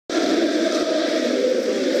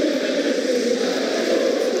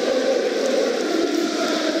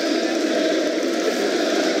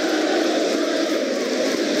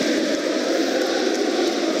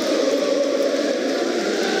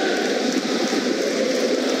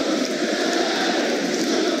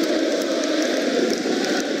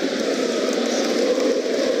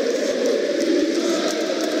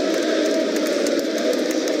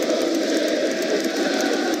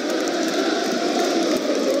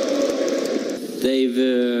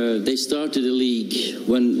They started the league.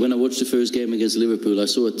 When I watched the first game against Liverpool, I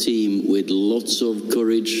saw a team with lots of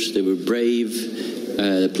courage. They were brave.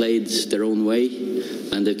 They played their own way,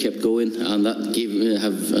 and they kept going. And that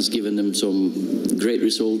has given them some great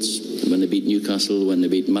results when they beat Newcastle, when they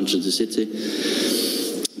beat Manchester City.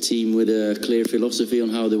 Team with a clear philosophy on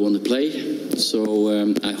how they want to play. So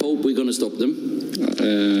I hope we're going to stop them.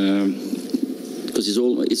 Because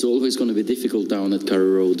it's always going to be difficult down at Carrow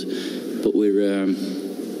Road, but we're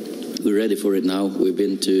ready for it now. We've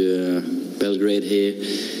been to Belgrade here,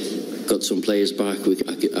 got some players back.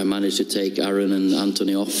 I managed to take Aaron and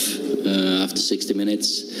Anthony off after 60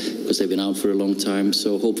 minutes because they've been out for a long time.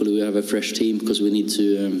 So hopefully we have a fresh team because we need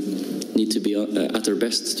to be at our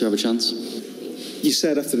best to have a chance. You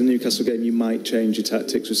said after the Newcastle game you might change your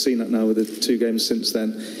tactics. We've seen that now with the 2 games since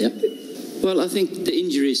then. Yeah. Well, I think the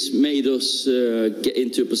injuries made us get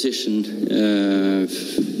into a position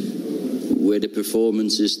where the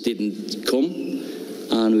performances didn't come,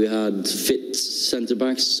 and we had fit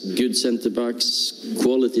centre-backs, good centre-backs,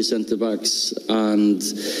 quality centre-backs, and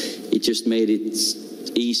it just made it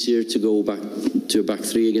easier to go back to a back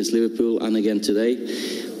 3 against Liverpool, and again today.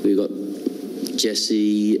 We got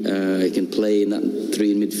Jesse, he can play in that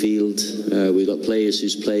 3 in midfield. We got players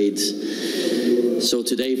who's played. So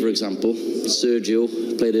today, for example, Sergio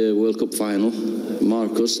played a World Cup final.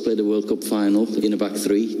 Marcus played a World Cup final in a back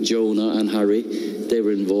 3. Jonah and Harry, they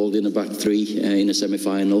were involved in a back 3 in a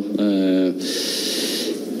semi-final.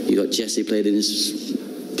 You got Jesse played in his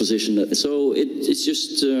position. So it's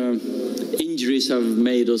just injuries have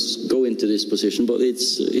made us go into this position, but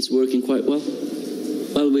it's working quite well.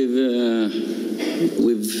 Well,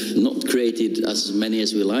 we've not created as many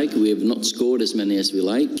as we like. We have not scored as many as we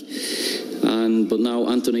like. But now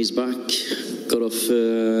Anthony's back. Got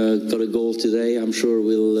a goal today. I'm sure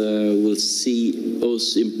we'll see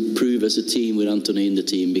us improve as a team with Anthony in the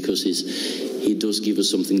team because he does give us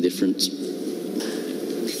something different.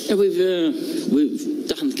 Yeah,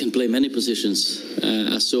 Dan can play many positions,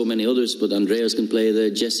 as so many others, but Andreas can play there,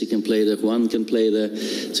 Jesse can play there, Juan can play there.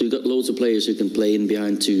 So we've got loads of players who can play in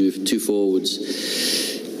behind two forwards.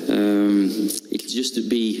 It's just to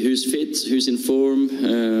be who's fit, who's in form,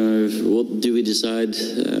 what do we decide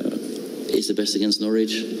is the best against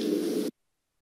Norwich.